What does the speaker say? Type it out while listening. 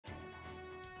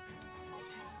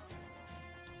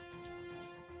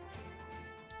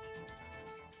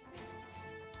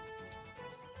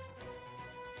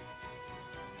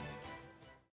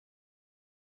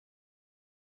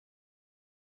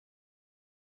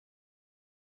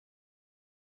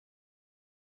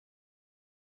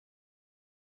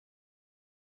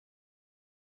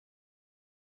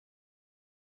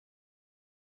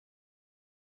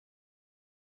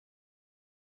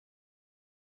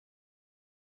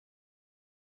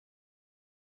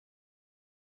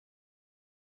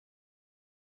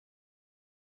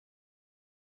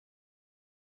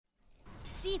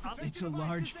see if It's a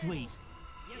large fleet.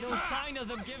 No sign of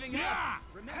them giving up.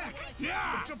 Heck,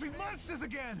 yeah! The jumping monsters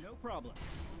again! No problem.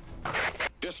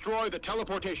 Destroy the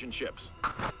teleportation ships.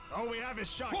 All we have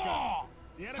is shotguns.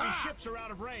 The enemy ships are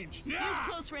out of range. Use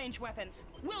close-range weapons.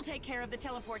 We'll take care of the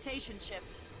teleportation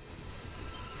ships.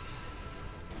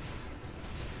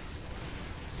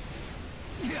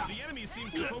 The enemy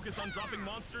seems to focus on dropping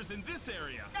monsters in this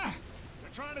area.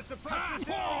 They're trying to suppress this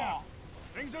area.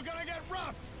 Things are gonna get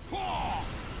rough.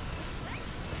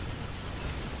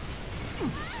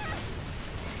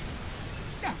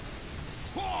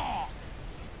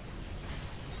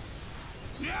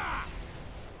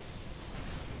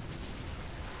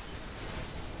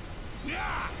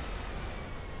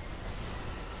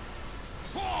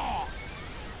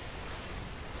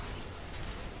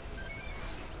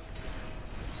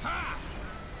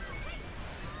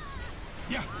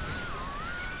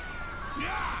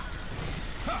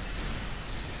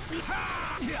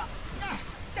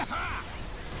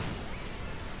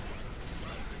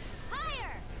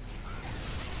 Higher!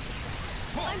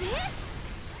 I'm hit!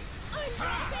 I'm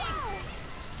dropping!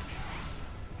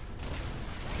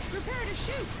 Prepare to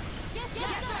shoot! Yes,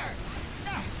 sir!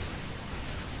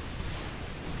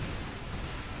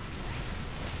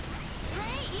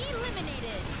 Stray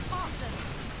eliminated! Awesome!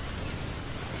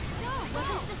 No,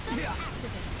 weapon system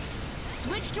activate!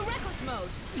 Switch to reckless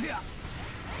mode!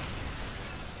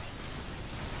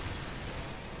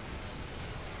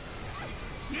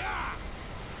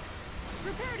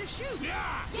 Prepare to shoot!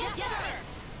 Yes, sir!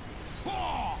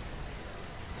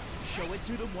 Show it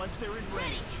to them once they're in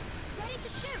range. Ready to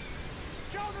shoot!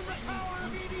 Show them the power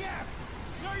of EDF!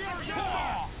 Show your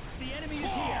The enemy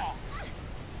is here.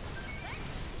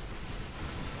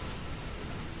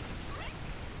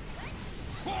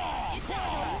 It's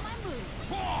time to my move!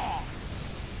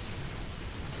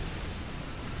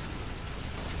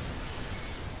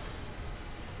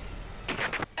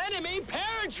 Enemy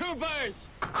paratroopers!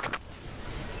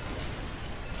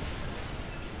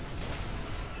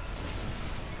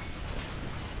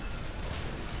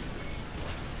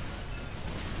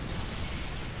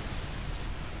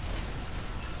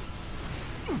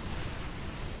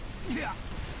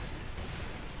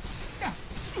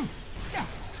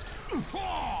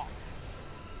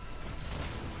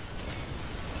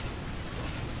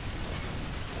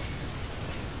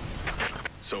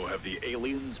 So have the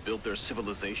aliens built their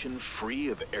civilization free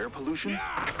of air pollution?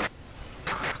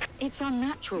 It's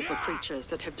unnatural for creatures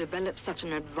that have developed such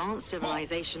an advanced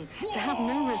civilization to have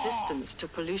no resistance to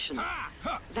pollution.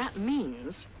 That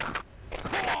means...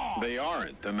 They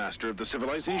aren't the master of the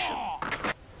civilization.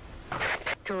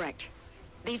 Correct.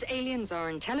 These aliens are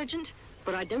intelligent,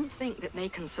 but I don't think that they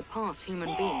can surpass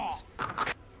human beings.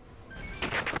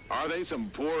 Are they some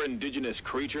poor indigenous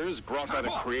creatures brought by the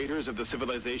creators of the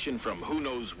civilization from who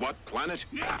knows what planet?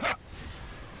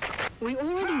 We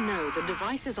already know the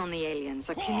devices on the aliens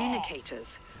are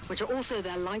communicators, which are also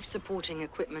their life-supporting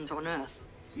equipment on Earth.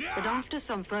 But after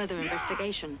some further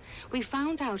investigation, we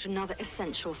found out another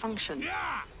essential function.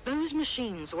 Those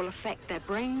machines will affect their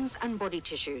brains and body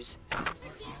tissues.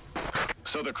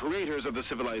 So the creators of the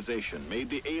civilization made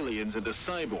the aliens into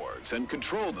cyborgs and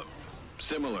control them,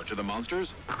 similar to the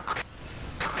monsters?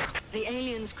 The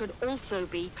aliens could also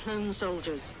be clone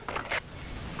soldiers.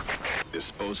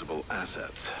 Disposable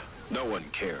assets. No one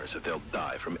cares if they'll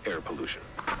die from air pollution.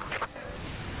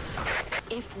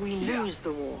 If we lose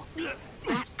the war,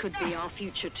 that could be our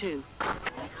future too.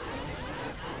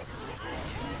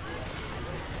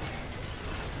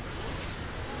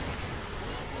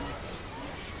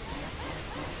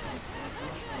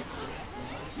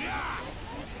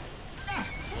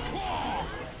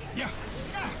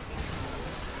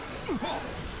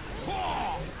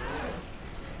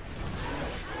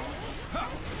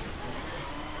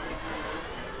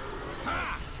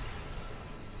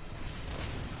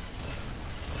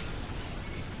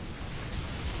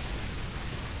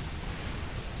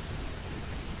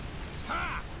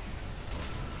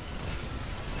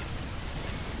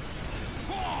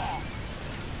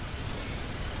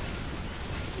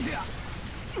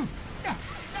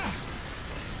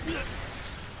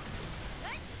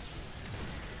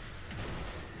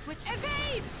 Switch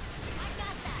evade! I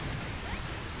got that!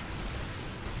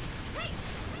 Hey!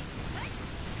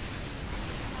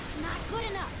 That's not good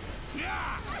enough!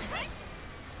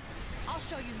 I'll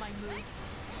show you my moves.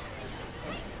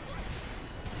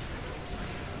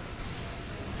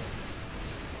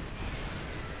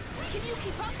 Can you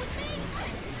keep up with me?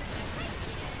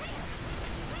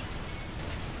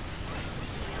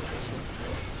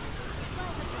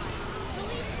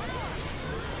 Release power!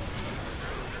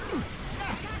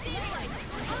 Attack stabilizer!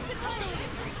 Up and running!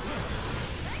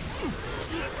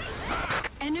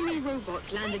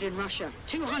 Soviets landed in Russia,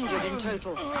 200 in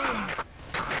total.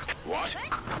 What?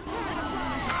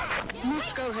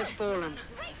 Moscow has fallen.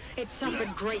 It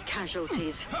suffered great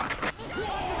casualties.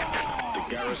 The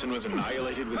garrison was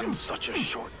annihilated within such a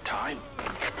short time.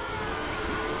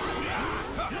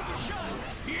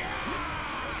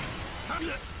 At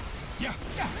this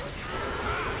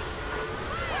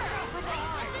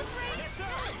rate,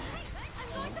 I'm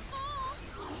going to fall.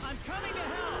 I'm coming to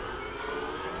help!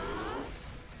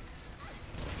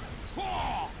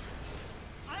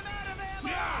 I'm out of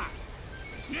ammo!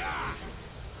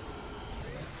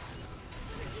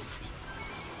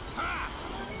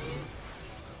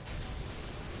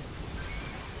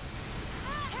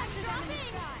 Taxes on the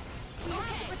sky. We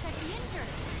have to protect the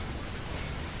injured.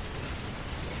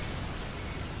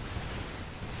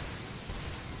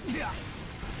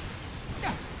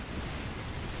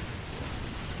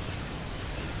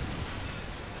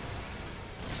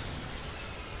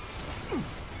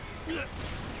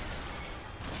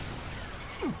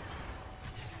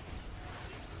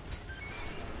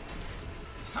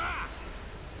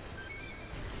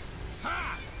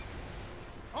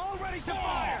 All ready to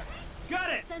fire!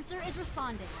 Got it! Sensor is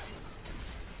responding.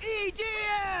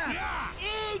 EDF!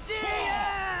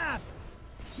 EDF!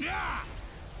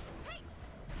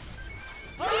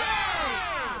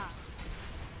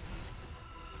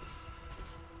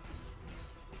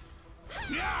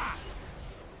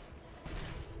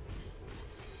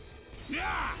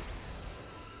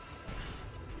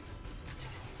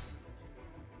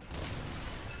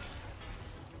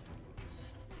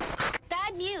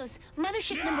 Bad news.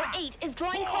 Mothership number 8 is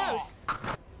drawing close.